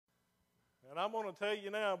And I'm going to tell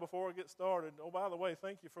you now before I get started, oh, by the way,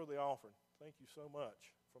 thank you for the offering. Thank you so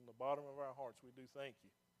much. From the bottom of our hearts, we do thank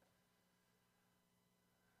you.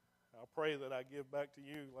 I pray that I give back to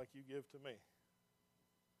you like you give to me.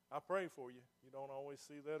 I pray for you. You don't always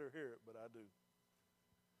see that or hear it, but I do.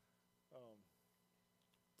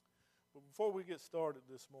 But before we get started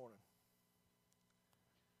this morning,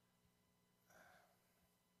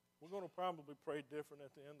 we're going to probably pray different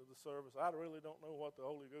at the end of the service. I really don't know what the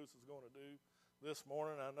Holy Ghost is going to do this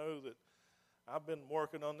morning. I know that I've been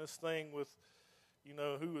working on this thing with,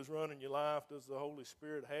 who is running your life. Does the Holy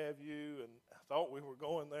Spirit have you? And I thought we were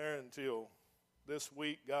going there until this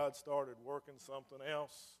week God started working something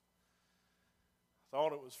else. I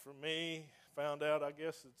thought it was for me. Found out I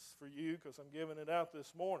guess it's for you because I'm giving it out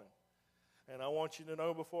this morning. And I want you to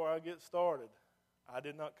know before I get started, I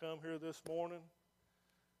did not come here this morning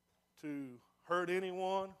to hurt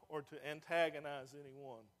anyone or to antagonize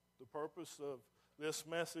anyone. The purpose of this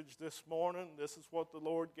message this morning, this is what the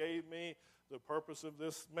Lord gave me. The purpose of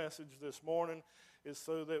this message this morning is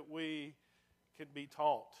so that we can be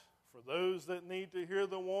taught. For those that need to hear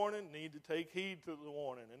the warning, need to take heed to the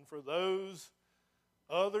warning. And for those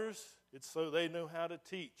others, it's so they know how to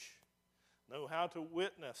teach, know how to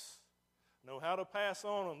witness, know how to pass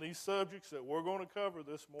on these subjects that we're going to cover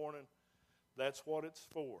this morning. That's what it's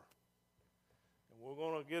for. And we're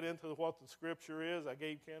going to get into what the Scripture is. I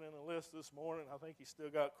gave Kenan a list this morning. I think he's still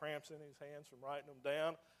got cramps in his hands from writing them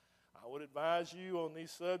down. I would advise you on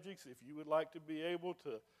these subjects, if you would like to be able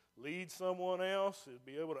to lead someone else and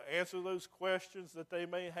be able to answer those questions that they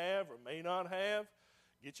may have or may not have,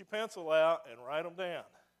 get your pencil out and write them down.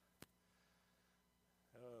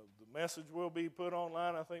 The message will be put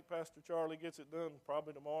online. I think Pastor Charlie gets it done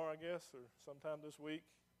probably tomorrow, I guess, or sometime this week,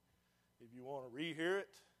 if you want to rehear it.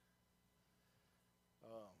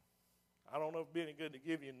 I don't know if it'd be any good to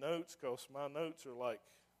give you notes because my notes are like,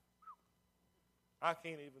 I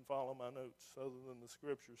can't even follow my notes other than the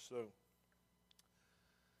Scriptures. So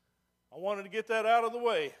I wanted to get that out of the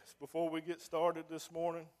way before we get started this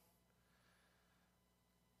morning.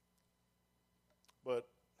 But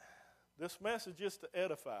this message is to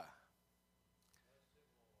edify.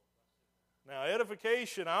 Now,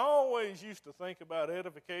 edification, I always used to think about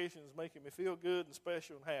edification as making me feel good and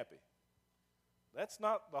special and happy. That's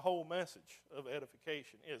not the whole message of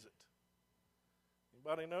edification, is it?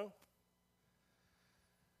 Anybody know?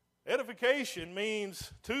 Edification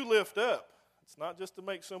means to lift up. It's not just to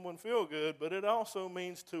make someone feel good, but it also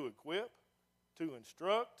means to equip, to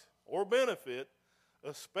instruct, or benefit,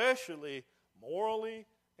 especially morally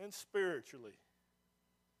and spiritually.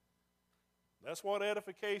 That's what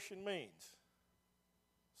edification means.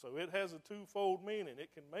 So it has a twofold meaning.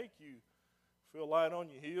 It can make you feel light on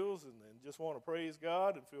your heels and just want to praise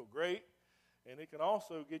God and feel great. And it can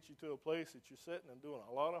also get you to a place that you're sitting and doing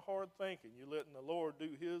a lot of hard thinking. You're letting the Lord do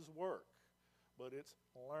His work. But it's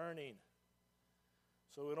learning.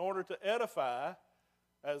 So in order to edify,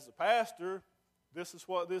 as the pastor, this is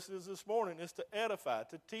what this is this morning, is to edify,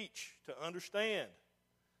 to teach, to understand,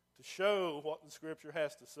 to show what the Scripture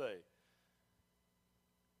has to say.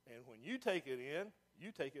 And when you take it in,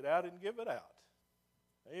 you take it out and give it out.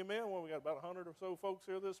 Amen. Well, we got about 100 or so folks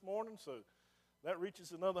here this morning, so that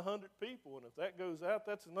reaches another 100 people. And if that goes out,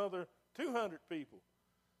 that's another 200 people.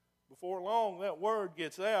 Before long, that word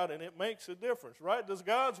gets out, and it makes a difference, right? Does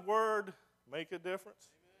God's word make a difference?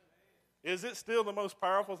 Amen. Is it still the most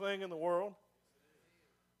powerful thing in the world?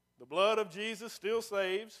 The blood of Jesus still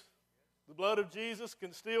saves. The blood of Jesus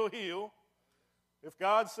can still heal. If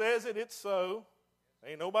God says it, it's so.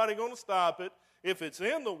 Ain't nobody going to stop it. If it's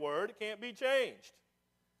in the Word, it can't be changed.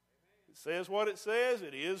 It says what it says.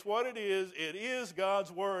 It is what it is. It is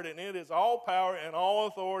God's Word, and it is all power and all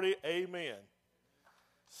authority. Amen.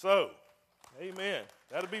 So, amen.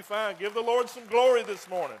 That'll be fine. Give the Lord some glory this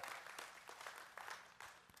morning.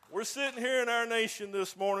 We're sitting here in our nation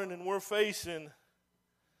this morning, and we're facing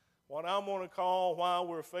what I'm going to call why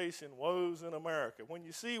we're facing woes in America. When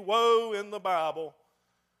you see woe in the Bible,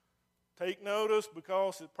 take notice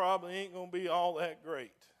because it probably ain't going to be all that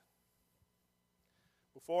great.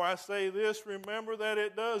 Before I say this, remember that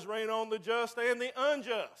it does rain on the just and the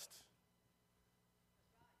unjust.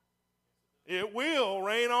 It will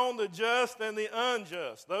rain on the just and the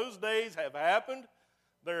unjust. Those days have happened.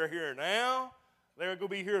 They're here now. They're going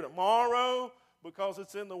to be here tomorrow because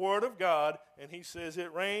it's in the Word of God, and He says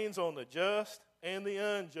it rains on the just and the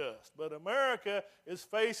unjust. But America is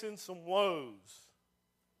facing some woes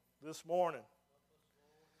this morning.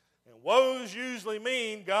 And woes usually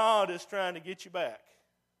mean God is trying to get you back.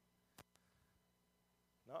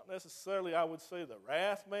 Not necessarily, I would say, the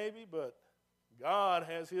wrath maybe, but God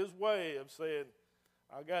has his way of saying,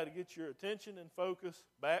 I got to get your attention and focus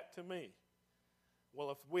back to me.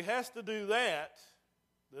 Well, if we has to do that,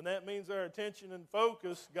 then that means our attention and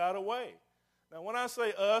focus got away. Now, when I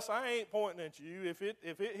say us, I ain't pointing at you. If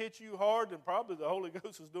it hits you hard, then probably the Holy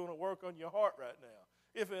Ghost is doing a work on your heart right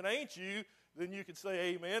now. If it ain't you, then you can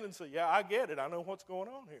say amen and say, yeah, I get it. I know what's going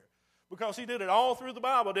on here. Because he did it all through the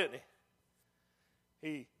Bible, didn't he?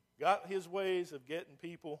 He got his ways of getting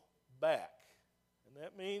people back. And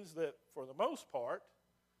that means that for the most part,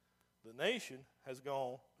 the nation has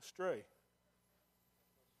gone astray.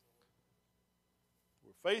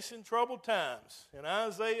 We're facing troubled times in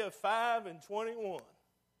Isaiah 5:21.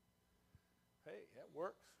 Hey, that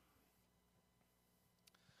works.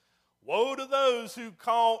 Woe to those who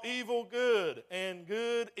call evil good and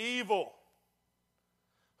good evil,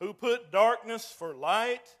 who put darkness for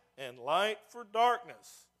light and light for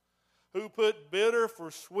darkness, who put bitter for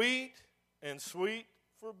sweet and sweet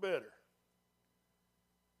for bitter.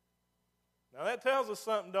 Now that tells us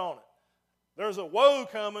something, don't it? There's a woe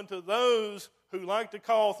coming to those who like to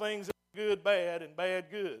call things good bad and bad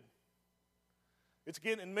good. It's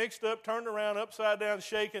getting mixed up, turned around, upside down,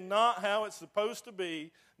 shaken, not how it's supposed to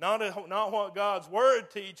be, not what God's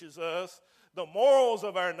Word teaches us. The morals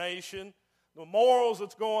of our nation, the morals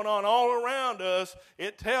that's going on all around us,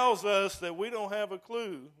 it tells us that we don't have a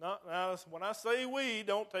clue. Now, when I say we,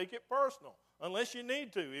 don't take it personal, unless you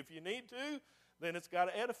need to. If you need to, then it's got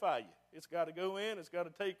to edify you. It's got to go in, it's got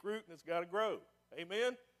to take root, and it's got to grow.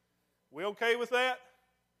 Amen? We okay with that?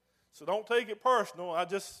 So don't take it personal. I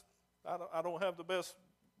don't have the best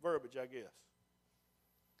verbiage, I guess.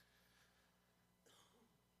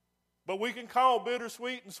 But we can call bitter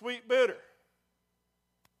sweet and sweet bitter.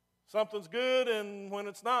 Something's good and when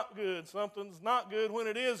it's not good. Something's not good when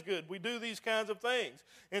it is good. We do these kinds of things.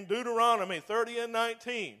 In Deuteronomy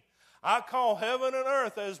 30:19, I call heaven and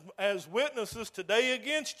earth as witnesses today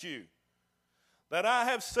against you, that I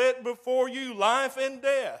have set before you life and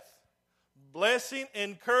death, blessing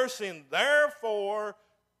and cursing. Therefore,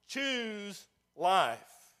 choose life,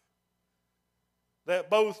 that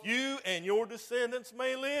both you and your descendants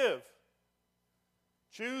may live.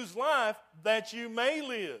 Choose life that you may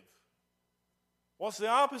live. What's the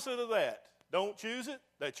opposite of that? Don't choose it,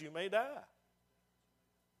 that you may die.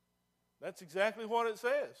 That's exactly what it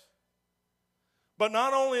says. But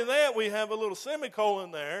not only that, we have a little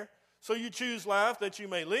semicolon there. So you choose life that you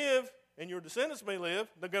may live and your descendants may live.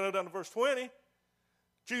 They're going to go down to verse 20.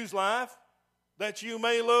 Choose life that you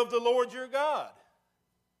may love the Lord your God.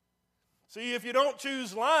 See, if you don't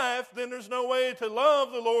choose life, then there's no way to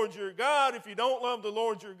love the Lord your God. If you don't love the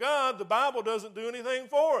Lord your God, the Bible doesn't do anything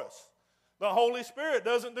for us. The Holy Spirit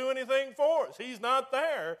doesn't do anything for us. He's not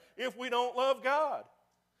there if we don't love God.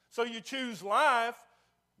 So you choose life,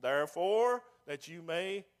 therefore, that you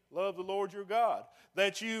may love the Lord your God,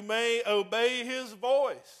 that you may obey his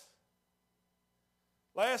voice.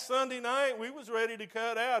 Last Sunday night, we was ready to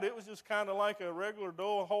cut out. It was just kind of like a regular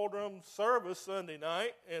dual Hold'em service Sunday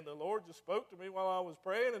night, and the Lord just spoke to me while I was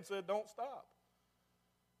praying and said, don't stop.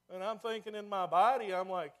 And I'm thinking in my body, I'm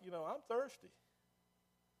like, I'm thirsty.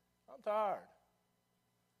 I'm tired.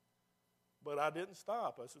 But I didn't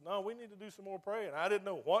stop. I said, no, we need to do some more praying. I didn't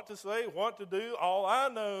know what to say, what to do. All I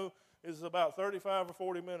know is about 35 or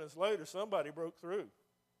 40 minutes later, somebody broke through.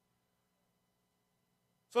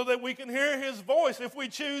 So that we can hear his voice if we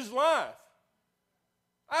choose life.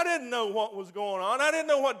 I didn't know what was going on. I didn't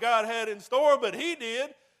know what God had in store, but he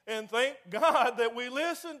did. And thank God that we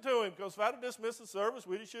listened to him. Because if I'd have dismissed the service,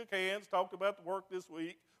 we'd have shook hands, talked about the work this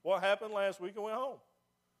week, what happened last week, and went home.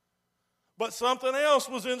 But something else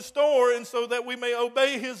was in store, and so that we may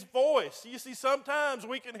obey his voice. You see, sometimes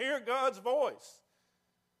we can hear God's voice.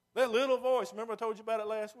 That little voice, remember I told you about it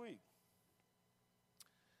last week.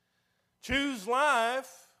 Choose life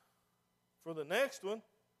for the next one,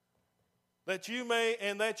 that you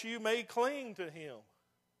may cling to him.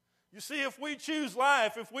 You see, if we choose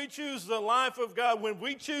life, if we choose the life of God, when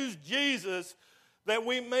we choose Jesus, that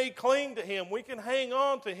we may cling to him, we can hang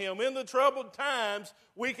on to him. In the troubled times,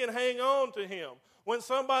 we can hang on to him. When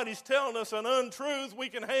somebody's telling us an untruth, we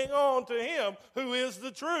can hang on to him who is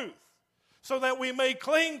the truth. So that we may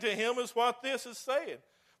cling to him is what this is saying.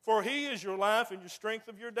 For he is your life and your strength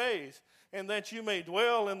of your days, and that you may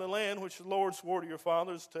dwell in the land which the Lord swore to your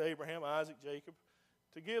fathers, to Abraham, Isaac, Jacob,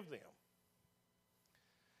 to give them.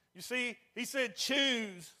 You see, he said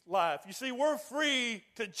choose life. You see, we're free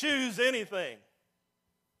to choose anything.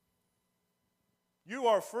 You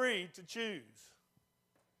are free to choose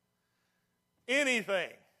anything.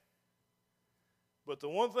 But the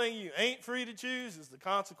one thing you ain't free to choose is the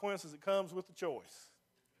consequences that comes with the choice.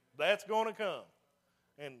 That's going to come.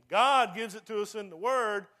 And God gives it to us in the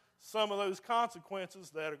Word, some of those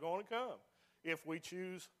consequences that are going to come if we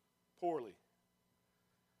choose poorly.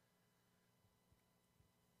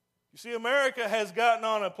 You see, America has gotten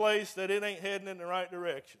on a place that it ain't heading in the right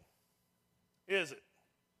direction. Is it?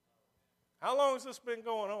 How long has this been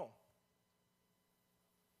going on?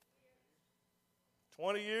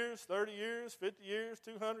 20 years, 30 years, 50 years,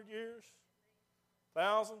 200 years,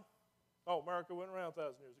 1,000? Oh, America went around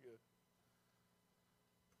 1,000 years ago.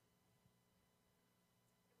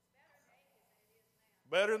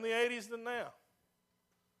 Better in the 80s than now.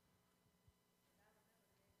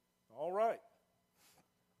 All right.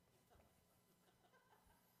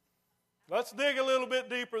 Let's dig a little bit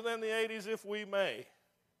deeper than the 80s if we may.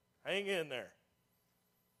 Hang in there.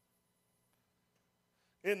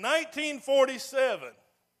 In 1947,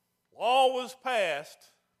 law was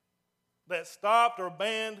passed that stopped or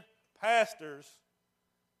banned pastors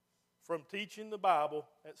from teaching the Bible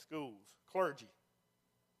at schools, clergy.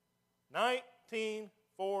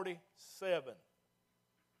 1947.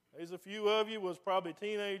 There's a few of you was probably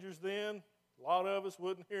teenagers then. A lot of us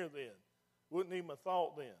wasn't here then. Wouldn't even have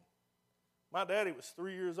thought then. My daddy was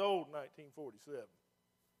 3 years old in 1947.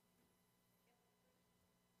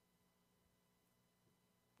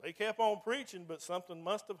 They kept on preaching, but something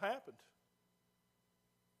must have happened.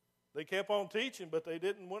 They kept on teaching, but they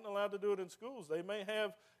weren't allowed to do it in schools. They may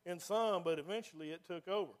have in some, but eventually it took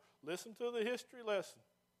over. Listen to the history lesson.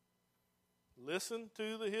 Listen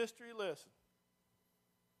to the history lesson.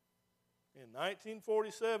 In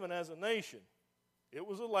 1947, as a nation, it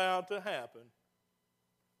was allowed to happen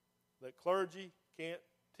that clergy can't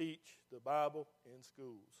teach the Bible in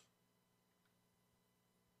schools.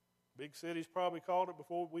 Big cities probably called it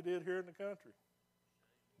before we did here in the country.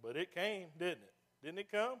 But it came, didn't it? Didn't it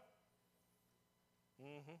come?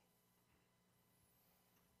 Mm-hmm.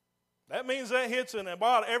 That means that hits in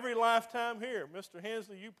about every lifetime here. Mr.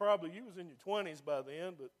 Hensley, you was in your 20s by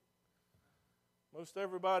then, but most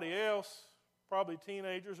everybody else, probably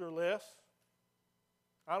teenagers or less.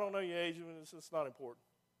 I don't know your age, it's not important.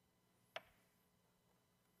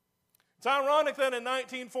 It's ironic that in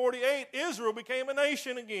 1948, Israel became a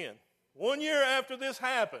nation again. 1 year after this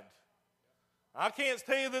happened. I can't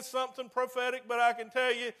tell you this something prophetic, but I can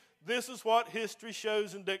tell you this is what history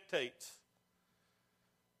shows and dictates.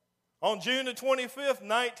 On June the 25th,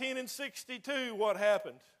 1962, what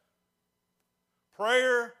happened?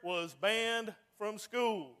 Prayer was banned from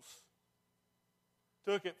schools.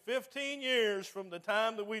 Took it 15 years from the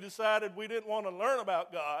time that we decided we didn't want to learn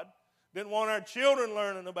about God, didn't want our children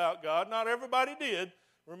learning about God. Not everybody did.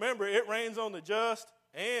 Remember, it rains on the just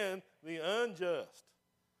and the unjust.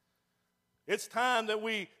 It's time that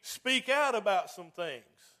we speak out about some things.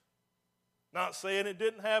 Not saying it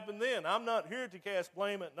didn't happen then. I'm not here to cast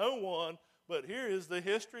blame at no one, but here is the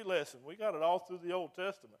history lesson. We got it all through the Old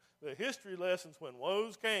Testament. The history lessons, when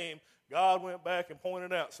woes came, God went back and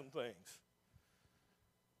pointed out some things.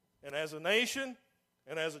 And as a nation,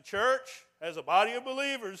 and as a church, as a body of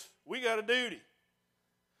believers, we got a duty.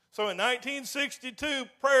 So in 1962,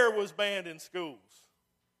 prayer was banned in schools.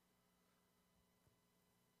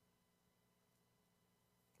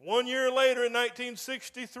 1 year later, in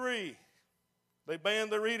 1963, they banned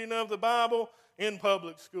the reading of the Bible in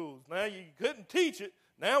public schools. Now, you couldn't teach it.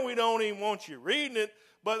 Now we don't even want you reading it.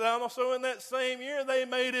 But also in that same year, they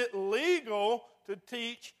made it legal to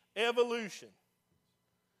teach evolution.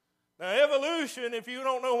 Now, evolution, if you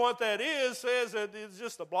don't know what that is, says that it's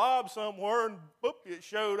just a blob somewhere and boop, it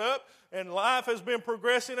showed up, and life has been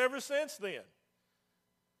progressing ever since then.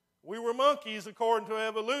 We were monkeys according to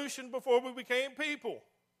evolution before we became people.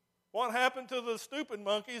 What happened to the stupid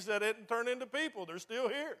monkeys that didn't turn into people? They're still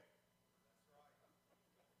here.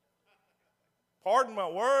 Pardon my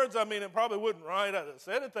words. I mean, it probably wouldn't right I'd have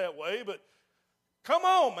said it that way, but come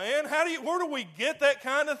on, man. Where do we get that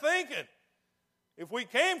kind of thinking? If we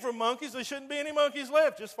came from monkeys, there shouldn't be any monkeys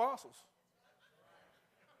left, just fossils.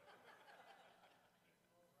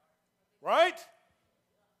 Right?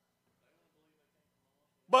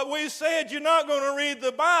 But we said you're not going to read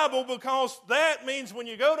the Bible because that means when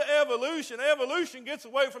you go to evolution, evolution gets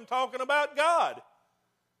away from talking about God.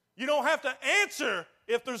 You don't have to answer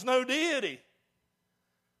if there's no deity.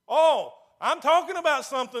 Oh, I'm talking about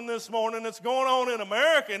something this morning that's going on in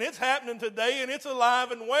America, and it's happening today, and it's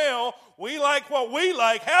alive and well. We like what we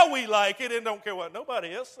like, how we like it, and don't care what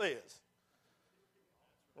nobody else says.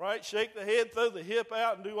 Right? Shake the head, throw the hip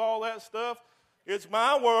out, and do all that stuff. It's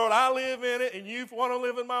my world. I live in it, and you want to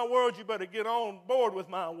live in my world, you better get on board with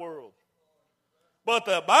my world. But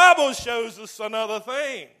the Bible shows us another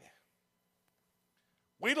thing.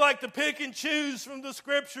 We'd like to pick and choose from the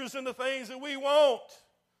scriptures and the things that we want.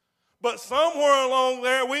 But somewhere along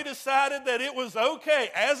there, we decided that it was okay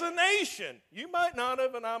as a nation. You might not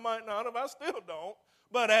have, and I might not have. I still don't.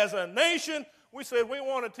 But as a nation, we said we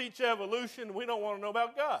want to teach evolution. We don't want to know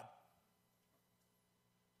about God.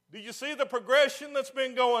 Do you see the progression that's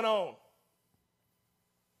been going on?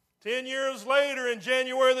 10 years later, in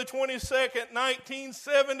January the 22nd,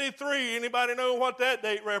 1973, anybody know what that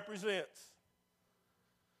date represents?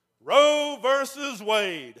 Roe versus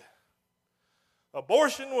Wade.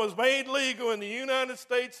 Abortion was made legal in the United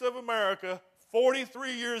States of America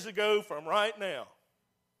 43 years ago from right now.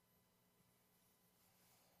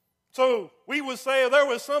 So we would say there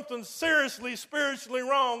was something seriously spiritually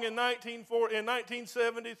wrong in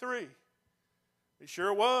 1973. It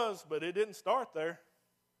sure was, but it didn't start there.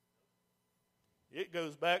 It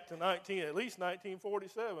goes back to at least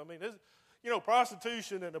 1947. I mean,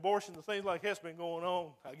 prostitution and abortion and things like that's been going on,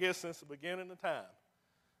 I guess, since the beginning of time.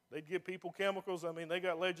 They'd give people chemicals. I mean, they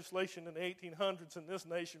got legislation in the 1800s in this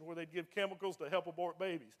nation where they'd give chemicals to help abort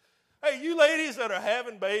babies. Hey, you ladies that are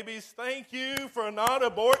having babies, thank you for not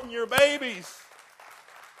aborting your babies.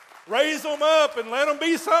 Raise them up and let them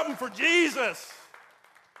be something for Jesus.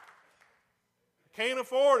 Can't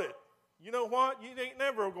afford it. You know what? You ain't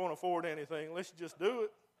never going to afford anything unless you just do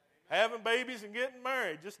it. Having babies and getting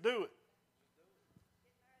married, just do it.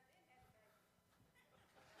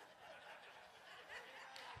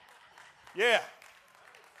 Yeah.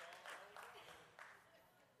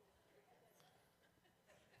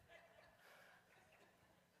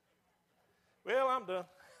 Well, I'm done.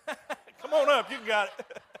 Come on up. You got it.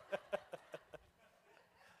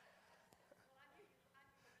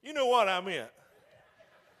 You know what I meant.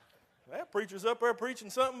 That preacher's up there preaching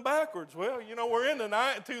something backwards. Well, we're in the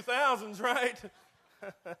 2000s, right?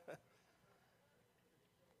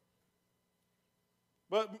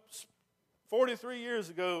 But 43 years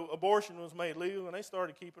ago, abortion was made legal, and they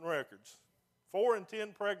started keeping records. 4 in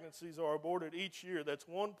 10 pregnancies are aborted each year. That's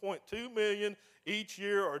 1.2 million each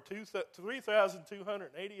year, or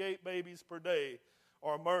 3,288 babies per day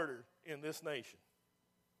are murdered in this nation.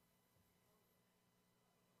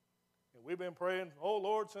 And we've been praying, oh,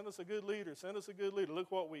 Lord, send us a good leader. Send us a good leader.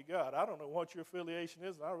 Look what we got. I don't know what your affiliation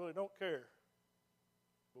is, and I really don't care.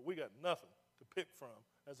 But we got nothing to pick from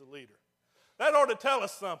as a leader. That ought to tell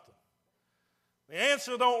us something. The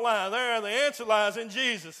answer don't lie there. The answer lies in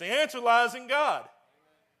Jesus. The answer lies in God.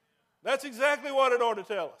 That's exactly what it ought to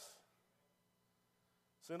tell us.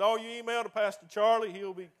 Send all your email to Pastor Charlie.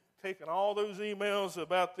 He'll be taking all those emails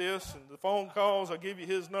about this and the phone calls. I'll give you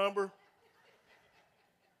his number.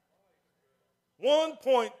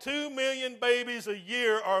 1.2 million babies a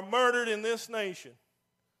year are murdered in this nation.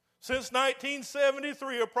 Since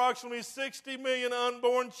 1973, approximately 60 million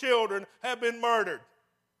unborn children have been murdered.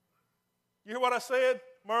 You hear what I said?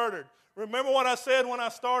 Murdered. Remember what I said when I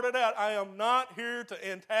started out. I am not here to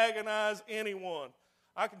antagonize anyone.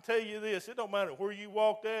 I can tell you this. It don't matter where you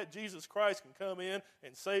walked at. Jesus Christ can come in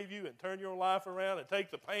and save you and turn your life around and take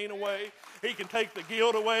the pain away. He can take the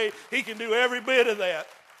guilt away. He can do every bit of that.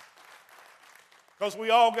 Because we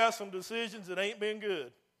all got some decisions that ain't been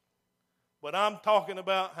good. But I'm talking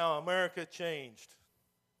about how America changed.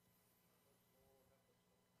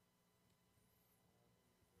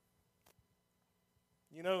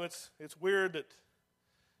 It's weird that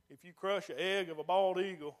if you crush an egg of a bald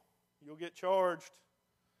eagle, you'll get charged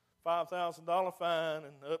 $5,000 fine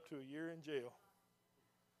and up to a year in jail.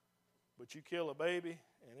 But you kill a baby,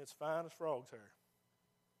 and it's fine as frog's hair.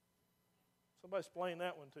 Somebody explain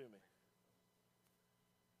that one to me.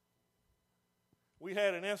 We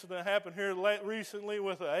had an incident happen here recently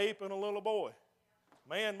with an ape and a little boy.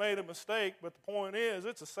 Man made a mistake, but the point is,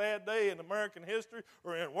 it's a sad day in American history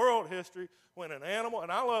or in world history when an animal,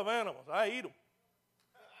 and I love animals, I eat them.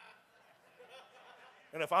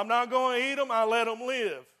 And if I'm not going to eat them, I let them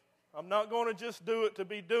live. I'm not going to just do it to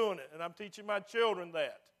be doing it, and I'm teaching my children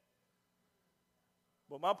that.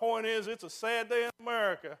 But my point is, it's a sad day in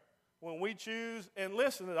America when we choose, and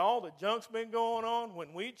listen to all the junk's been going on,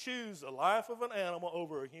 when we choose the life of an animal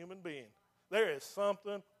over a human being. There is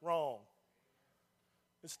something wrong.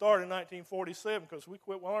 It started in 1947 because we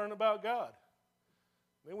quit learning about God.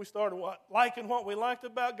 Then we started liking what we liked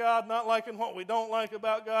about God, not liking what we don't like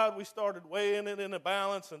about God. We started weighing it in a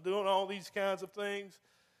balance and doing all these kinds of things.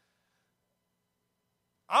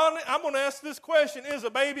 I'm going to ask this question, is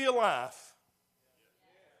a baby alive?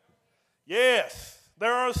 Yes.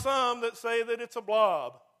 There are some that say that it's a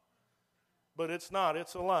blob, but it's not.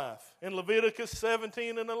 It's alive. In Leviticus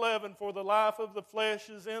 17:11, for the life of the flesh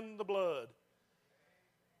is in the blood.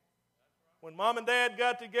 When mom and dad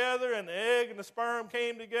got together and the egg and the sperm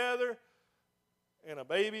came together and a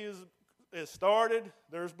baby is started,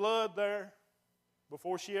 there's blood there.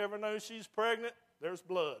 Before she ever knows she's pregnant, there's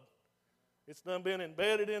blood. It's done been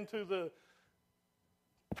embedded into the,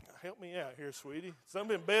 help me out here, sweetie. It's done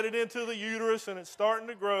been embedded into the uterus and it's starting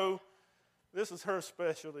to grow. This is her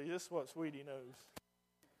specialty. This is what sweetie knows.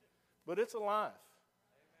 But it's a life.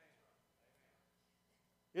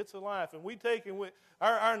 It's a life. And we take, and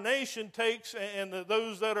our nation takes, and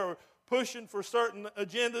those that are pushing for certain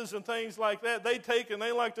agendas and things like that, they take and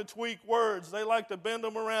they like to tweak words. They like to bend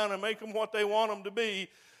them around and make them what they want them to be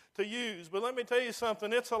to use. But let me tell you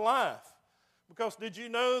something, it's a life. Because did you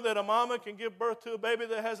know that a mama can give birth to a baby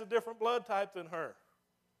that has a different blood type than her?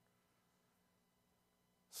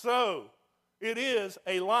 So, it is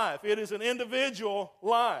a life. It is an individual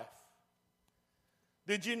life.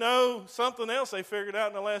 Did you know something else they figured out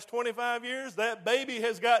in the last 25 years? That baby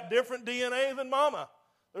has got different DNA than mama.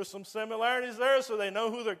 There's some similarities there, so they know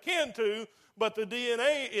who they're kin to, but the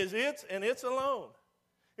DNA is its and it's alone.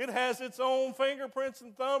 It has its own fingerprints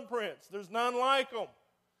and thumbprints. There's none like them.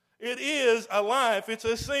 It is a life. It's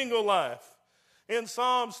a single life. In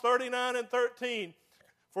Psalms 39 and 13,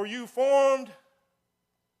 For you formed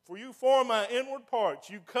my inward parts.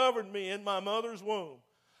 You covered me in my mother's womb.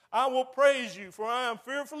 I will praise you, for I am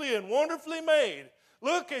fearfully and wonderfully made.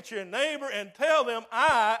 Look at your neighbor and tell them,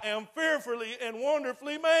 I am fearfully and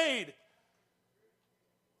wonderfully made.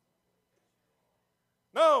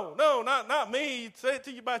 No, not me. Say it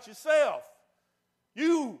to you about yourself.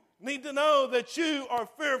 You need to know that you are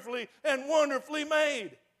fearfully and wonderfully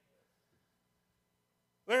made.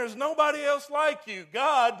 There's nobody else like you.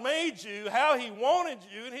 God made you how He wanted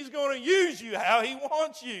you, and He's going to use you how He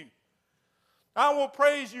wants you. I will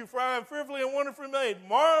praise you, for I am fearfully and wonderfully made.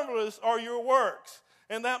 Marvelous are your works,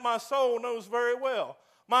 and that my soul knows very well.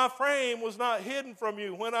 My frame was not hidden from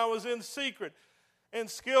you when I was in secret and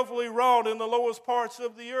skillfully wrought in the lowest parts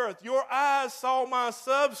of the earth. Your eyes saw my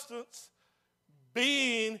substance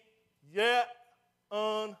being yet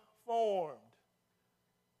unformed.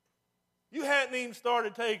 You hadn't even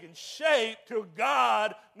started taking shape till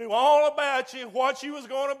God knew all about you, what you was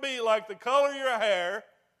going to be like, the color of your hair,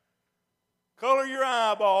 color of your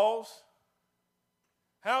eyeballs,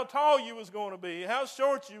 how tall you was going to be, how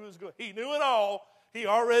short you was going to be. He knew it all. He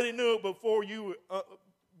already knew it before you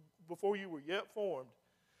were yet formed.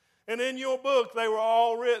 And in your book they were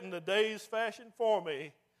all written, the days fashioned for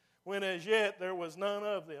me, when as yet there was none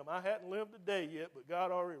of them. I hadn't lived a day yet, but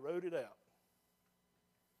God already wrote it out.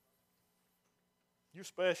 You're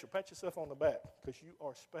special. Pat yourself on the back, because you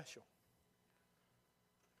are special.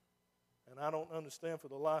 And I don't understand for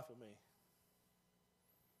the life of me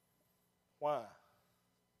why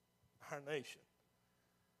our nation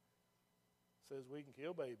says we can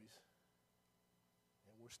kill babies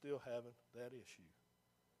and we're still having that issue.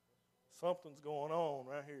 Something's going on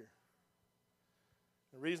right here.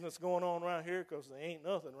 The reason it's going on right here because there ain't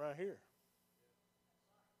nothing right here.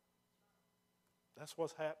 That's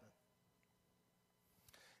what's happening.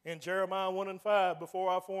 In Jeremiah 1 and 5, before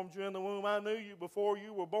I formed you in the womb, I knew you. Before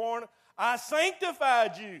you were born, I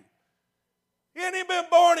sanctified you. He hadn't even been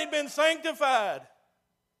born, he'd been sanctified.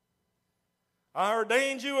 I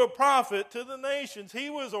ordained you a prophet to the nations. He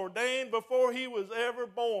was ordained before he was ever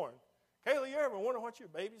born. Kayla, you ever wonder what your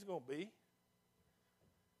baby's going to be?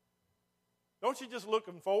 Don't you just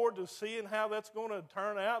looking forward to seeing how that's going to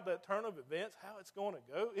turn out, that turn of events, how it's going to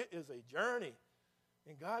go? It is a journey.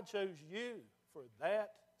 And God chose you for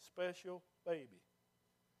that special baby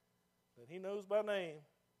that He knows by name.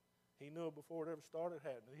 He knew it before it ever started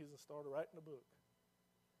happening. He's started writing the book.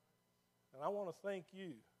 And I want to thank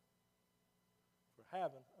you for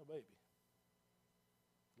having a baby.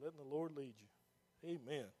 Letting the Lord lead you.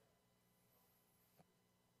 Amen.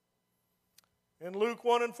 In Luke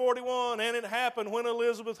 1 and 41, and it happened when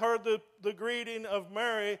Elizabeth heard the greeting of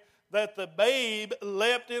Mary that the babe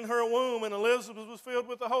leapt in her womb, and Elizabeth was filled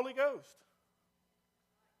with the Holy Ghost.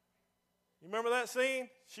 You remember that scene?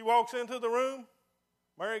 She walks into the room.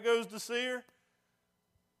 Mary goes to see her,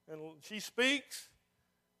 and she speaks,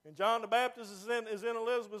 and John the Baptist is in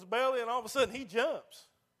Elizabeth's belly, and all of a sudden he jumps.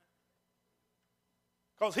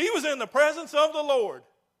 Because he was in the presence of the Lord.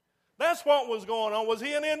 That's what was going on. Was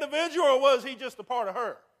he an individual, or was he just a part of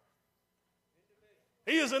her?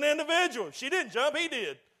 He is an individual. She didn't jump, he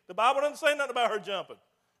did. The Bible doesn't say nothing about her jumping.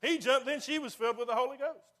 He jumped, then she was filled with the Holy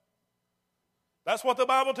Ghost. That's what the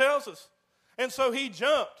Bible tells us. And so he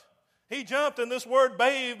jumped. He jumped, and this word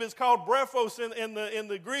babe is called brephos in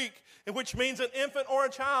the Greek, which means an infant or a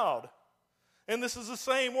child. And this is the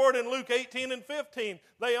same word in Luke 18 and 15.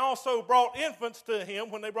 They also brought infants to him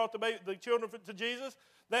when they brought the children to Jesus,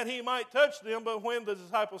 that he might touch them. But when the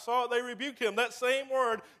disciples saw it, they rebuked him. That same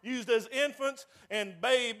word used as infants and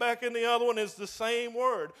babe back in the other one is the same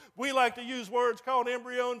word. We like to use words called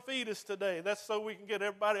embryo and fetus today. That's so we can get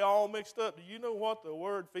everybody all mixed up. Do you know what the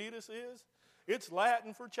word fetus is? It's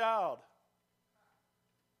Latin for child.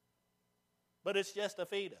 But it's just a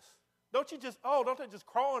fetus. Don't they just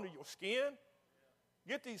crawl under your skin?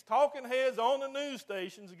 Get these talking heads on the news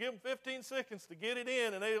stations and give them 15 seconds to get it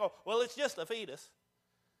in, and they go, well, it's just a fetus.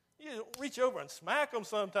 You reach over and smack them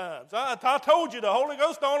sometimes. I told you the Holy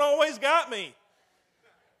Ghost don't always got me.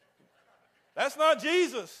 That's not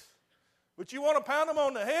Jesus. But you want to pound them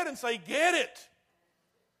on the head and say, get it.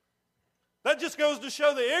 That just goes to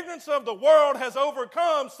show the ignorance of the world has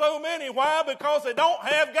overcome so many. Why? Because they don't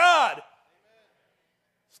have God.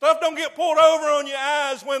 Stuff don't get pulled over on your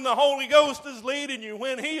eyes when the Holy Ghost is leading you.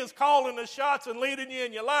 When He is calling the shots and leading you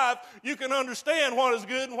in your life, you can understand what is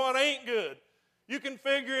good and what ain't good. You can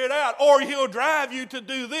figure it out. Or He'll drive you to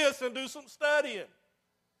do this and do some studying.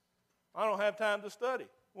 I don't have time to study.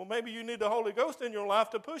 Well, maybe you need the Holy Ghost in your life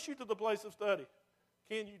to push you to the place of study.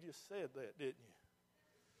 Ken, you just said that, didn't you?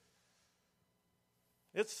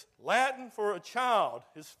 It's Latin for a child,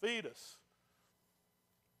 his fetus.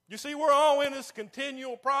 You see, we're all in this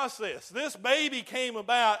continual process. This baby came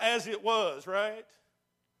about as it was, right?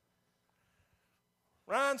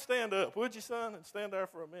 Ryan, stand up, would you, son? And stand there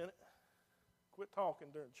for a minute. Quit talking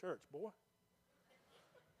during church, boy.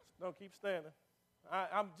 No, keep standing.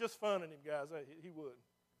 I'm just funning him, guys. He would.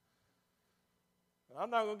 I'm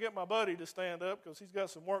not going to get my buddy to stand up because he's got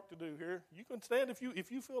some work to do here. You can stand if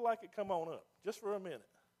you feel like it. Come on up, just for a minute.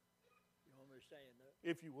 You want me to stand up?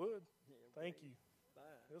 If you would. Yeah, Thank you. Bye.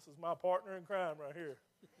 This is my partner in crime right here.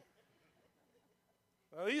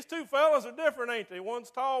 Now, these two fellas are different, ain't they?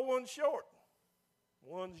 One's tall, one's short.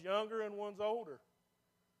 One's younger and one's older.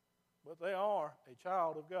 But they are a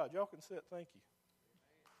child of God. Y'all can sit. Thank you.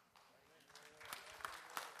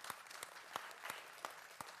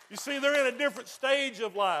 You see, they're in a different stage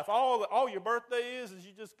of life. All your birthday is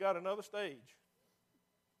you just got another stage.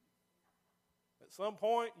 At some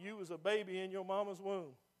point, you was a baby in your mama's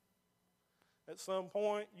womb. At some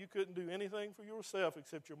point, you couldn't do anything for yourself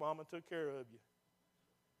except your mama took care of you.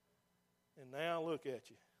 And now look at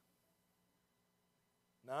you.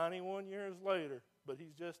 91 years later, but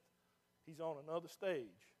he's on another stage.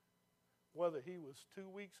 Whether he was 2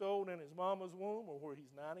 weeks old in his mama's womb or where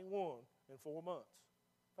he's 91 in 4 months,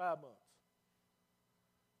 5 months.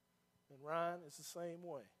 And Ryan is the same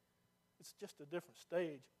way. It's just a different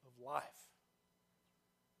stage of life.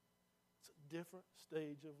 It's a different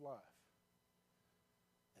stage of life.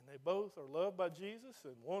 And they both are loved by Jesus,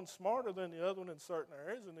 and one's smarter than the other one in certain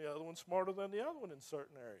areas, and the other one's smarter than the other one in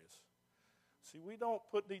certain areas. See, we don't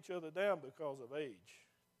put each other down because of age.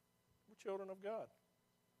 We're children of God.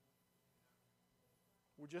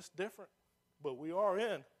 We're just different, but we are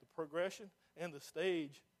in the progression and the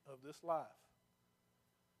stage of this life.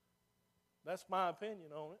 That's my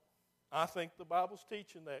opinion on it. I think the Bible's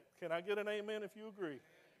teaching that. Can I get an amen if you agree?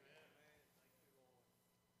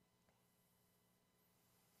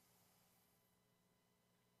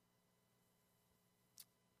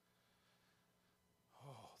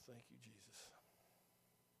 Thank you, Jesus.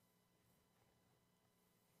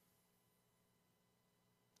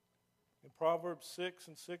 In Proverbs 6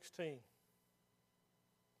 and 16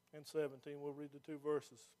 and 17, we'll read the two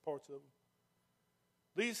verses, parts of them.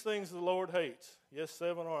 These things the Lord hates. Yes,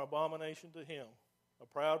 7 are abomination to Him. A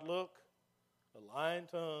proud look, a lying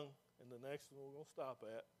tongue, and the next one we're going to stop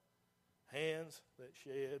at, hands that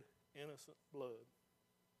shed innocent blood.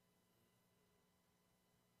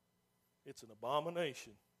 It's an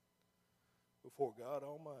abomination before God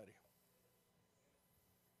Almighty.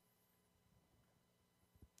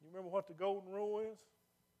 You remember what the golden rule is?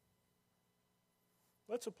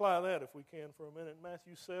 Let's apply that if we can for a minute.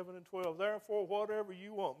 Matthew 7 and 12. Therefore, whatever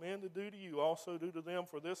you want men to do to you, also do to them,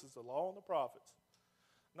 for this is the law and the prophets.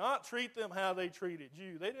 Not treat them how they treated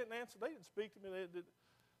you. They didn't answer. They didn't speak to me. They did.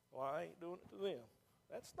 Well, I ain't doing it to them.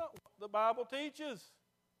 That's not what the Bible teaches.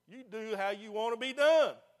 You do how you want to be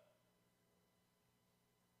done.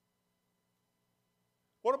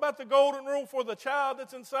 What about the golden rule for the child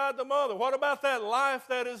that's inside the mother? What about that life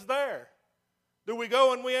that is there? Do we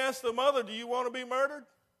go and we ask the mother, do you want to be murdered?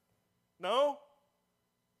 No?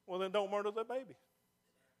 Well, then don't murder that baby.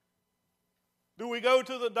 Do we go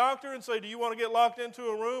to the doctor and say, do you want to get locked into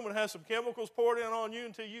a room and have some chemicals poured in on you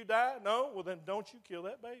until you die? No? Well, then don't you kill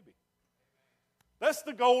that baby. That's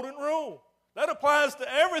the golden rule. That applies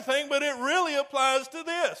to everything, but it really applies to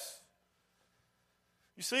this.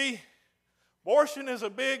 You see, abortion is a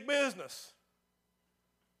big business.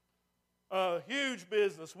 A huge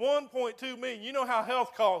business. 1.2 million. You know how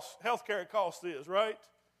healthcare cost is, right?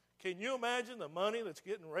 Can you imagine the money that's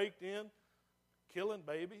getting raked in killing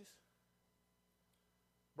babies?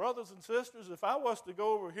 Brothers and sisters, if I was to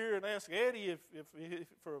go over here and ask Eddie if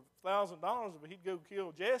for $1,000 if he'd go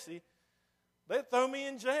kill Jesse, they'd throw me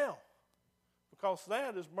in jail because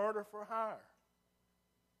that is murder for hire.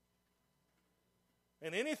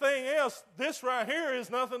 And anything else, this right here is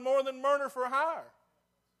nothing more than murder for hire.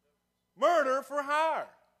 Murder for hire.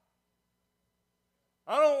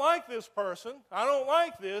 I don't like this person. I don't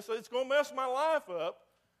like this. It's going to mess my life up.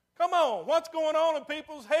 Come on, what's going on in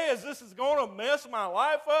people's heads? This is going to mess my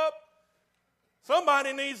life up?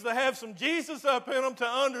 Somebody needs to have some Jesus up in them to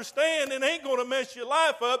understand it ain't going to mess your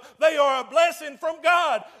life up. They are a blessing from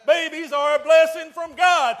God. Babies are a blessing from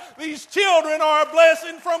God. These children are a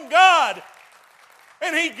blessing from God.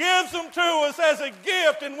 And He gives them to us as a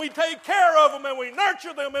gift, and we take care of them, and we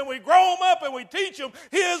nurture them, and we grow them up, and we teach them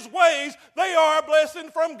His ways. They are a blessing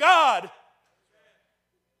from God.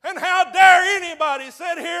 And how dare anybody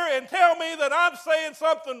sit here and tell me that I'm saying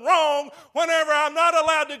something wrong whenever I'm not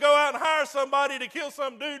allowed to go out and hire somebody to kill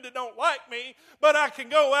some dude that don't like me, but I can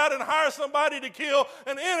go out and hire somebody to kill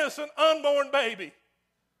an innocent unborn baby.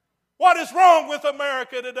 What is wrong with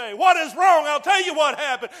America today? What is wrong? I'll tell you what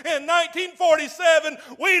happened. In 1947,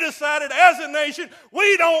 we decided as a nation,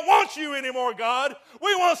 we don't want you anymore, God.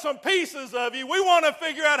 We want some pieces of you. We want to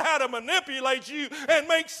figure out how to manipulate you and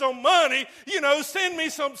make some money. Send me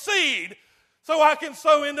some seed so I can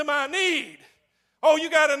sow into my need. Oh, you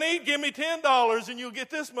got a need? Give me $10 and you'll get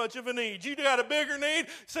this much of a need. You got a bigger need?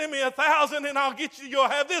 Send me $1,000 and you'll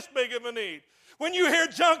have this big of a need. When you hear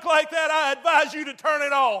junk like that, I advise you to turn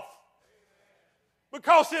it off.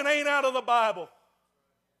 Because it ain't out of the Bible.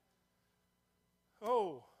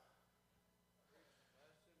 Oh.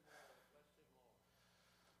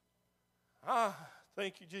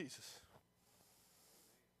 Thank you, Jesus.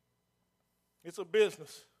 It's a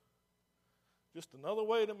business. Just another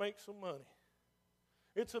way to make some money.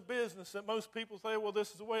 It's a business that most people say, well,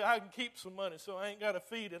 this is the way I can keep some money, so I ain't got to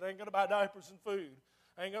feed it. I ain't got to buy diapers and food.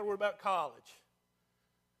 I ain't got to worry about college.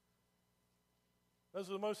 Those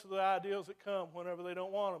are most of the ideals that come whenever they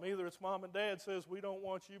don't want them. Either it's mom and dad says, we don't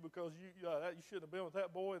want you because you shouldn't have been with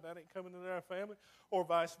that boy and that ain't coming into our family, or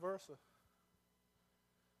vice versa.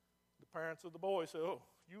 The parents of the boy say, oh,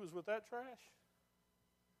 you was with that trash?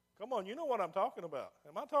 Come on, you know what I'm talking about.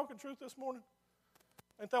 Am I talking truth this morning?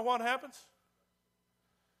 Ain't that what happens?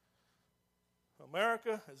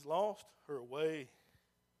 America has lost her way.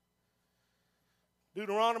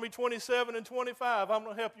 Deuteronomy 27 and 25, I'm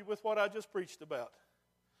going to help you with what I just preached about.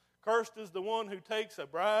 Cursed is the one who takes a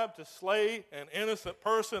bribe to slay an innocent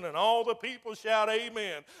person, and all the people shout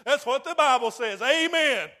amen. That's what the Bible says,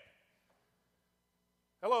 amen.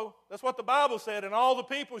 Hello, that's what the Bible said, and all the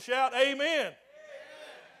people shout amen. Amen.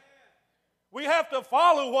 We have to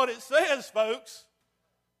follow what it says, folks.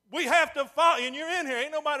 We have to follow, and you're in here.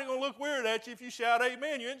 Ain't nobody going to look weird at you if you shout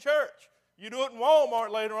amen. You're in church. You do it in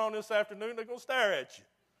Walmart later on this afternoon, they're going to stare at you.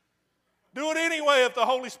 Do it anyway if the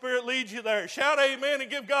Holy Spirit leads you there. Shout amen and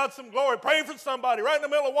give God some glory. Pray for somebody right in the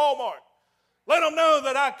middle of Walmart. Let them know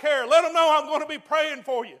that I care. Let them know I'm going to be praying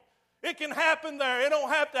for you. It can happen there. It don't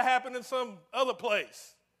have to happen in some other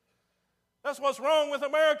place. That's what's wrong with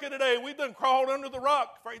America today. We've done crawled under the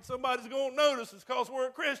rock, afraid somebody's going to notice it's because we're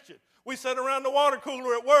a Christian. We sit around the water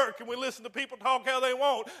cooler at work and we listen to people talk how they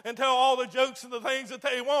want and tell all the jokes and the things that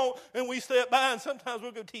they want, and we step by and sometimes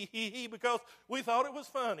we'll go tee-hee-hee because we thought it was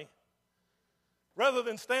funny. Rather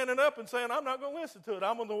than standing up and saying, I'm not going to listen to it.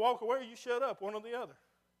 I'm going to walk away, you shut up, one or the other.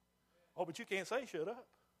 Oh, but you can't say shut up.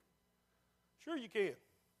 Sure you can.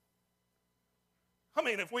 I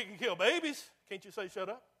mean, if we can kill babies, can't you say shut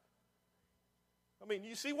up? I mean,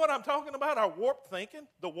 you see what I'm talking about? Our warped thinking,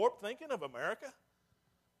 the warped thinking of America?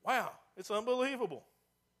 Wow, it's unbelievable.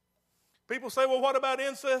 People say, well, what about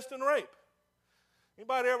incest and rape?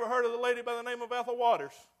 Anybody ever heard of the lady by the name of Ethel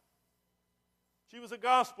Waters? She was a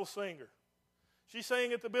gospel singer. She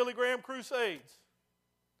sang at the Billy Graham Crusades.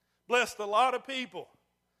 Blessed a lot of people.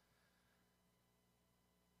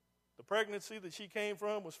 The pregnancy that she came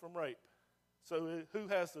from was from rape. So who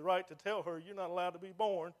has the right to tell her you're not allowed to be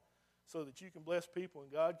born so that you can bless people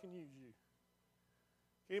and God can use you?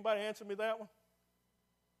 Can anybody answer me that one?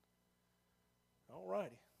 All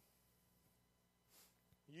righty.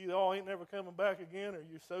 You all ain't never coming back again, or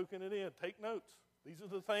you're soaking it in. Take notes. These are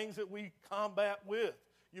the things that we combat with.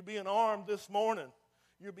 You're being armed this morning.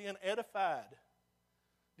 You're being edified.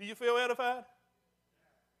 Do you feel edified?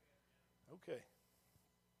 Okay.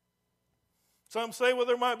 Some say, well,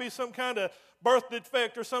 there might be some kind of birth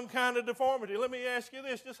defect or some kind of deformity. Let me ask you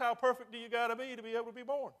this, just how perfect do you got to be able to be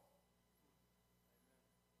born?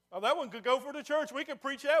 Now, that one could go for the church. We could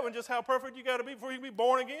preach that one, just how perfect you got to be before you can be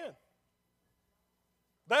born again.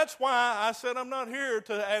 That's why I said I'm not here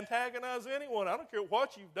to antagonize anyone. I don't care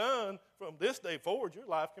what you've done from this day forward. Your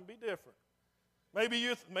life can be different. Maybe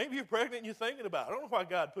you're pregnant and you're thinking about it. I don't know why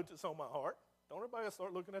God put this on my heart. Don't everybody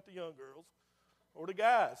start looking at the young girls or the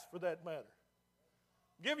guys, for that matter.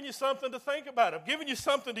 I'm giving you something to think about. I'm giving you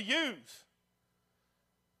something to use.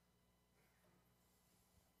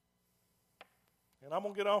 And I'm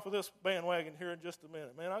going to get off of this bandwagon here in just a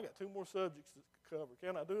minute. Man, I got 2 more subjects to cover.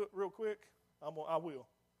 Can I do it real quick? I will.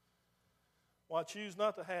 Well, I choose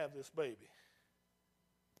not to have this baby.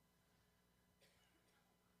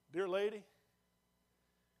 Dear lady,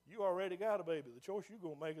 you already got a baby. The choice you're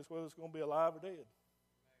going to make is whether it's going to be alive or dead.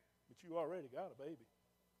 But you already got a baby.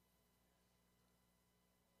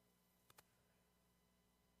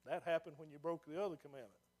 That happened when you broke the other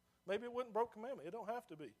commandment. Maybe it wasn't broke commandment. It don't have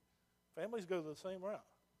to be. Families go the same route.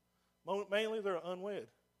 Mainly they're unwed.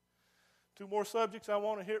 2 more subjects I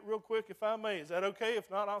want to hit real quick, if I may. Is that okay? If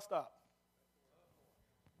not, I'll stop.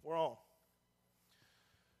 We're on.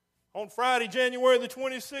 On Friday, January the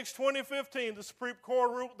 26th, 2015, the Supreme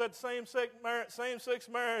Court ruled that same-sex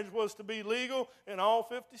marriage was to be legal in all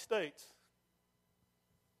 50 states.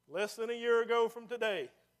 Less than a year ago from today,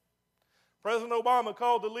 President Obama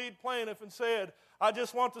called the lead plaintiff and said, I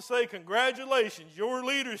just want to say congratulations. Your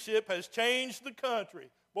leadership has changed the country.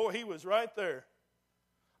 Boy, he was right there.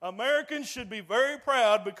 Americans should be very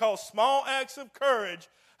proud because small acts of courage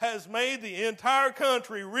has made the entire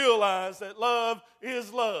country realize that love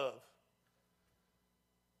is love.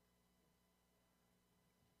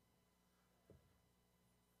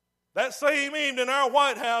 That same evening, our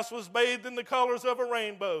White House was bathed in the colors of a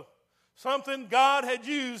rainbow. Something God had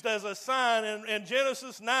used as a sign in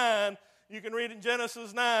Genesis 9. You can read in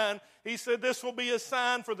Genesis 9. He said, this will be a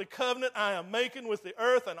sign for the covenant I am making with the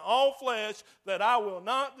earth and all flesh, that I will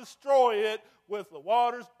not destroy it with the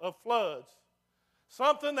waters of floods.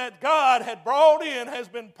 Something that God had brought in has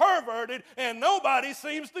been perverted, and nobody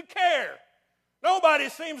seems to care. Nobody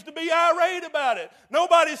seems to be irate about it.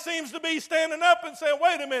 Nobody seems to be standing up and saying,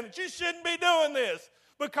 wait a minute, you shouldn't be doing this,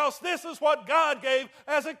 because this is what God gave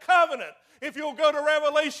as a covenant. If you'll go to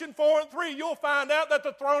Revelation 4 and 3, you'll find out that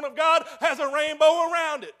the throne of God has a rainbow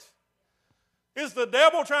around it. Is the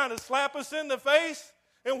devil trying to slap us in the face?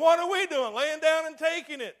 And what are we doing? Laying down and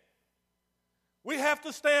taking it. We have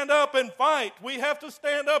to stand up and fight. We have to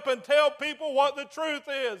stand up and tell people what the truth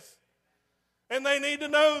is. And they need to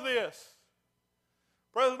know this.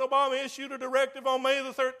 President Obama issued a directive on May the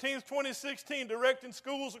 13th, 2016, directing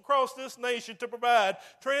schools across this nation to provide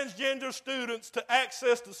transgender students to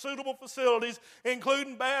access to suitable facilities,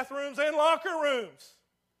 including bathrooms and locker rooms.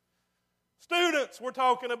 Students we're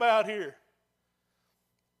talking about here.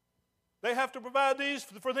 They have to provide these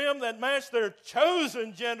for them that match their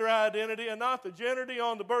chosen gender identity and not the gender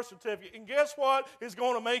on the birth certificate. And guess what is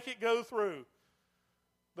going to make it go through?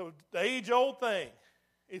 The age-old thing.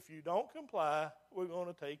 If you don't comply, we're going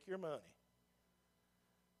to take your money.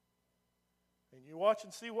 And you watch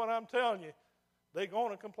and see what I'm telling you. They're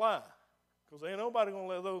going to comply. Because ain't nobody going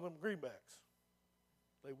to let those them greenbacks.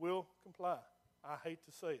 They will comply. I hate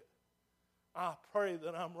to say it. I pray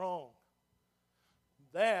that I'm wrong.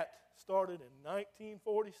 That started in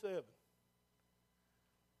 1947.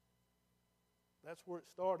 That's where it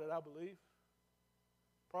started, I believe.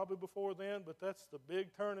 Probably before then, but that's the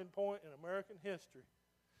big turning point in American history.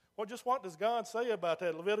 Well, just what does God say about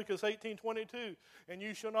that? Leviticus 18:22, and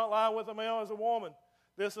you shall not lie with a male as a woman.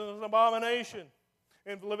 This is an abomination.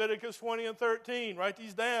 In Leviticus 20 and 13, write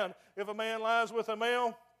these down. If a man lies with a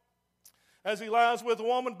male, as he lies with a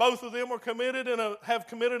woman, both of them are have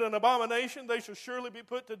committed an abomination. They shall surely be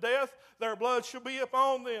put to death. Their blood shall be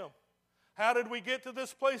upon them. How did we get to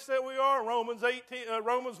this place that we are? Romans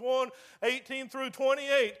 1, 18 through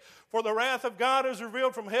 28. For the wrath of God is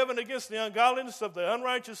revealed from heaven against the ungodliness of the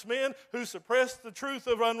unrighteous men who suppress the truth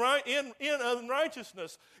of in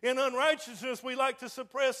unrighteousness. In unrighteousness, we like to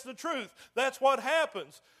suppress the truth. That's what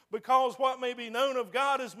happens. Because what may be known of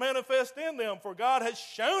God is manifest in them, for God has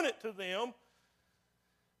shown it to them.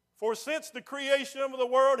 For since the creation of the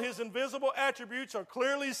world, his invisible attributes are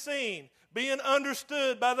clearly seen, being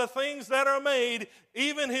understood by the things that are made,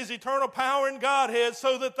 even his eternal power and Godhead,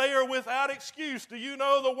 so that they are without excuse. Do you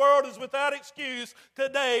know the world is without excuse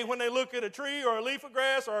today when they look at a tree or a leaf of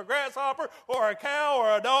grass or a grasshopper or a cow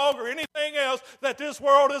or a dog or anything else that this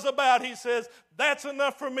world is about? He says, that's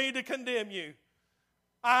enough for me to condemn you.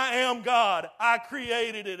 I am God. I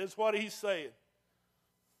created it, is what he's saying.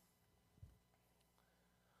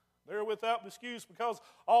 They're without excuse because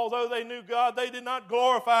although they knew God, they did not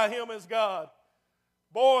glorify him as God.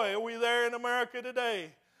 Boy, are we there in America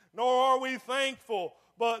today. Nor are we thankful,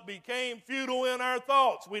 but became futile in our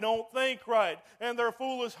thoughts. We don't think right, and their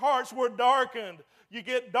foolish hearts were darkened. You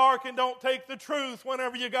get dark and don't take the truth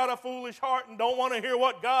whenever you got a foolish heart and don't want to hear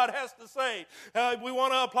what God has to say. We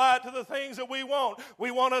want to apply it to the things that we want.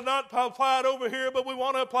 We want to not apply it over here, but we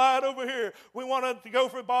want to apply it over here. We want it to go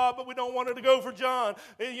for Bob, but we don't want it to go for John.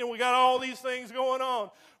 We got all these things going on.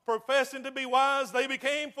 Professing to be wise, they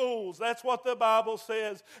became fools. That's what the Bible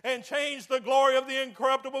says. And changed the glory of the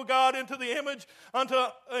incorruptible God into the image unto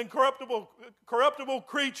corruptible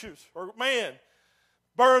creatures, or man.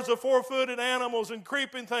 Birds of four-footed animals and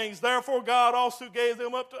creeping things. Therefore God also gave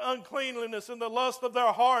them up to uncleanliness in the lust of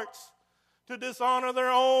their hearts, to dishonor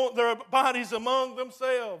their bodies among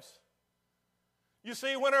themselves. You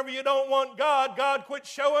see, whenever you don't want God, God quits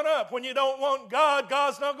showing up. When you don't want God,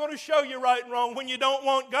 God's not going to show you right and wrong. When you don't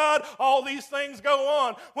want God, all these things go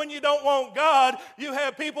on. When you don't want God, you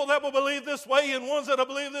have people that will believe this way and ones that will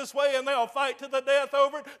believe this way, and they'll fight to the death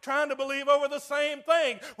over it, trying to believe over the same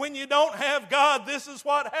thing. When you don't have God, this is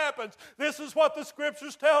what happens. This is what the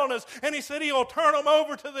Scripture's telling us. And he said he'll turn them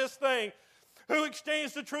over to this thing. Who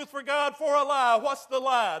exchanged the truth for God for a lie? What's the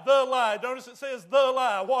lie? The lie. Notice it says the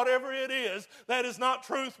lie. Whatever it is that is not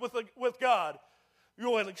truth with God,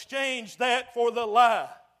 you will exchange that for the lie.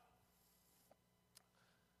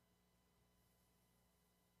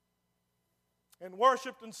 And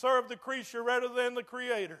worshiped and served the creature rather than the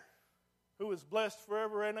Creator, who is blessed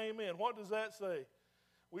forever and amen. What does that say?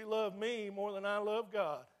 We love me more than I love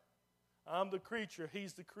God. I'm the creature.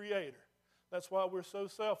 He's the Creator. That's why we're so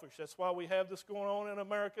selfish. That's why we have this going on in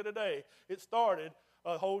America today. It started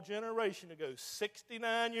a whole generation ago.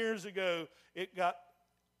 69 years ago, it got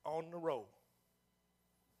on the roll.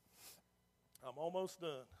 I'm almost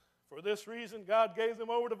done. For this reason, God gave them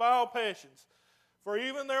over to vile passions. For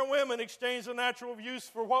even their women exchanged the natural use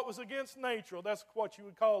for what was against nature. That's what you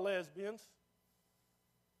would call lesbians.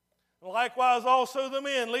 Likewise also the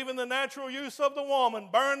men, leaving the natural use of the woman,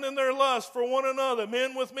 burned in their lust for one another,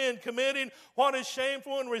 men with men, committing what is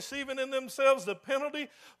shameful and receiving in themselves the penalty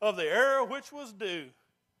of the error which was due.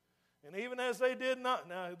 And even as they did not,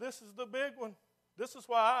 now this is the big one. This is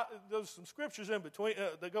why there's some scriptures in between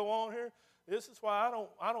that go on here. This is why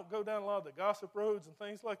I don't go down a lot of the gossip roads and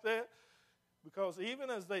things like that. Because even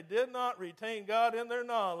as they did not retain God in their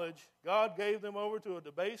knowledge, God gave them over to a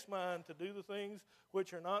debased mind to do the things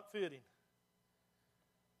which are not fitting.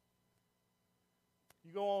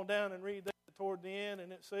 You go on down and read that toward the end,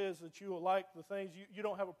 and it says that you will like the things. You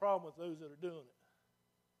don't have a problem with those that are doing it.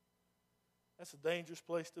 That's a dangerous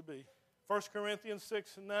place to be. 1 Corinthians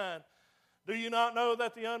 6 and 9. Do you not know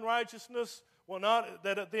that the unrighteous will not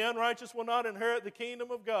inherit the kingdom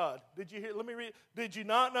of God? Did you hear? Let me read. Did you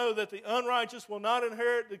not know that the unrighteous will not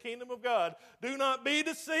inherit the kingdom of God? Do not be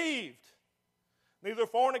deceived. Neither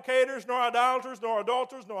fornicators, nor idolaters, nor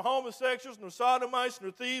adulterers, nor homosexuals, nor sodomites,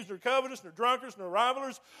 nor thieves, nor covetous, nor drunkards, nor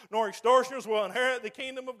rivalers, nor extortioners will inherit the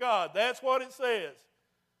kingdom of God. That's what it says.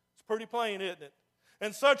 It's pretty plain, isn't it?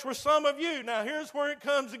 And such were some of you. Now here's where it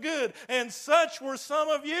comes to good. And such were some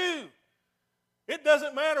of you. It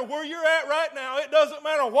doesn't matter where you're at right now. It doesn't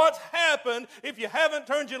matter what's happened. If you haven't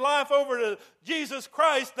turned your life over to Jesus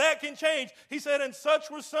Christ, that can change. He said, and such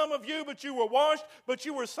were some of you, but you were washed, but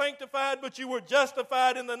you were sanctified, but you were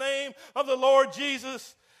justified in the name of the Lord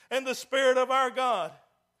Jesus and the Spirit of our God.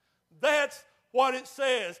 That's what it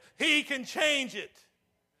says. He can change it.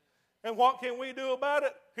 And what can we do about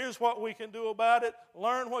it? Here's what we can do about it.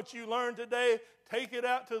 Learn what you learned today. Take it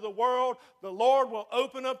out to the world. The Lord will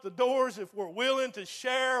open up the doors if we're willing to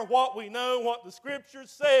share what we know, what the Scripture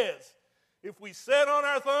says. If we sit on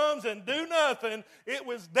our thumbs and do nothing, it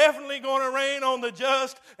was definitely going to rain on the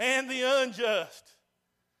just and the unjust.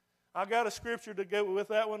 I got a scripture to go with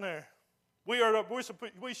that one there.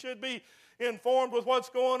 We should be informed with what's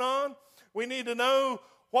going on. We need to know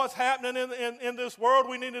what's happening in this world.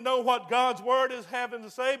 We need to know what God's Word is having to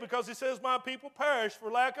say, because He says, my people perish for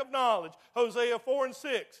lack of knowledge. Hosea 4 and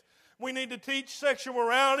 6. We need to teach sexual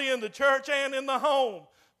morality in the church and in the home.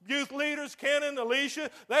 Youth leaders, Ken and Alicia,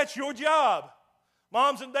 that's your job.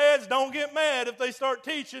 Moms and dads, don't get mad if they start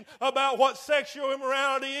teaching about what sexual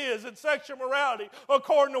immorality is and sexual morality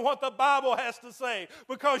according to what the Bible has to say,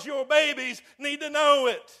 because your babies need to know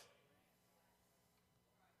it.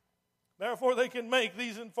 Therefore, they can make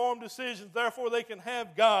these informed decisions. Therefore, they can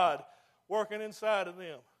have God working inside of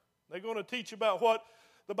them. They're going to teach about what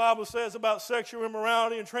the Bible says about sexual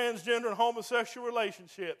immorality and transgender and homosexual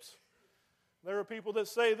relationships. There are people that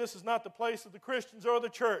say this is not the place of the Christians or the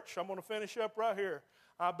church. I'm going to finish up right here.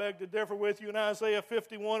 I beg to differ with you in Isaiah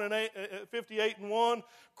 58 and 1.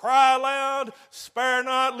 Cry aloud, spare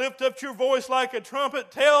not, lift up your voice like a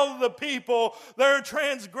trumpet. Tell the people their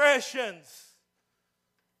transgressions.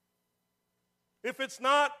 If it's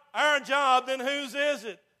not our job, then whose is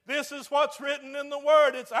it? This is what's written in the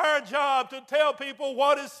Word. It's our job to tell people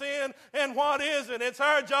what is sin and what isn't. It's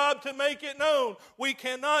our job to make it known. We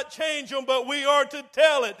cannot change them, but we are to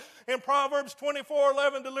tell it. In Proverbs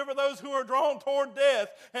 24:11, deliver those who are drawn toward death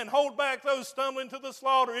and hold back those stumbling to the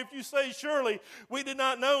slaughter. If you say, surely we did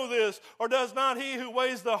not know this, or does not he who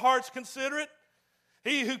weighs the hearts consider it?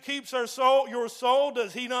 He who keeps your soul,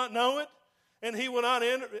 does he not know it? And he will not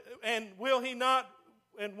enter, and will he not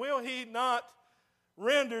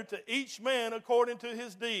render to each man according to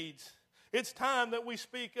his deeds? It's time that we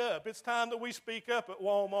speak up. It's time that we speak up at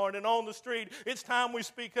Walmart and on the street. It's time we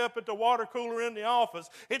speak up at the water cooler in the office.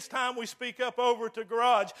 It's time we speak up over at the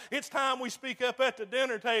garage. It's time we speak up at the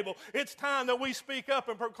dinner table. It's time that we speak up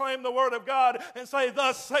and proclaim the Word of God and say,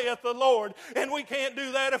 thus saith the Lord. And we can't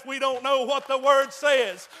do that if we don't know what the Word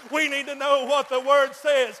says. We need to know what the Word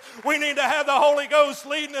says. We need to have the Holy Ghost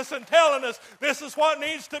leading us and telling us this is what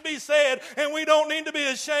needs to be said. And we don't need to be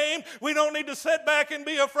ashamed. We don't need to sit back and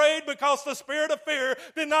be afraid, because the spirit of fear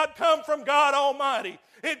did not come from God Almighty.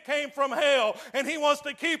 It came from hell, and He wants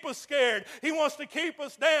to keep us scared. He wants to keep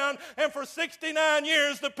us down, and for 69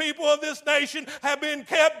 years the people of this nation have been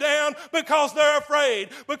kept down because they're afraid,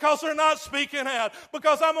 because they're not speaking out.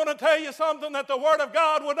 Because I'm going to tell you something, that the Word of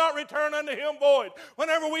God will not return unto Him void.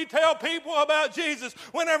 Whenever we tell people about Jesus,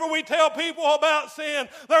 whenever we tell people about sin,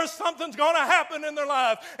 there's something's going to happen in their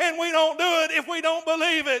life, and we don't do it if we don't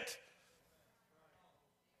believe it.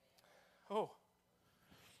 Oh,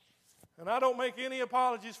 and I don't make any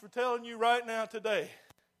apologies for telling you right now today,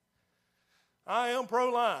 I am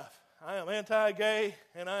pro-life, I am anti-gay,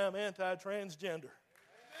 and I am anti-transgender.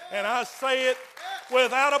 And I say it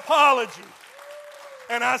without apology.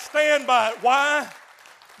 And I stand by it. Why?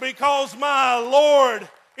 Because my Lord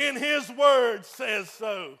in His Word says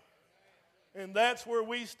so. And that's where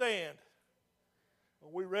we stand. Are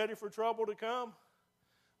we ready for trouble to come?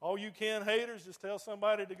 All you Ken haters, just tell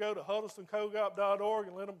somebody to go to HuddlestonCogop.org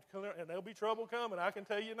and let them come, and there'll be trouble coming. I can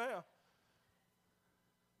tell you now.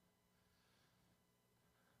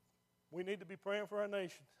 We need to be praying for our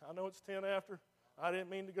nation. I know it's 10 after. I didn't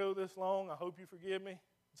mean to go this long. I hope you forgive me.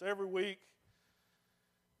 It's every week.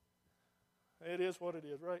 It is what it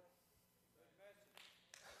is, right?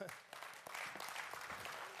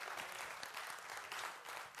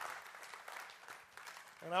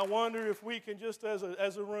 And I wonder if we can just as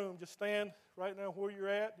a room, just stand right now where you're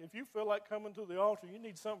at. If you feel like coming to the altar, you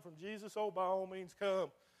need something from Jesus, oh, by all means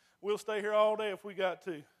come. We'll stay here all day if we got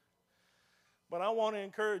to. But I want to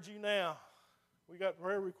encourage you now. We got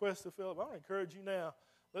prayer requests to fill up. I want to encourage you now.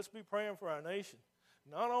 Let's be praying for our nation.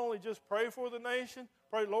 Not only just pray for the nation,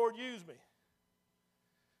 pray, Lord, use me.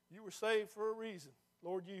 You were saved for a reason.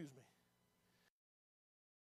 Lord, use me.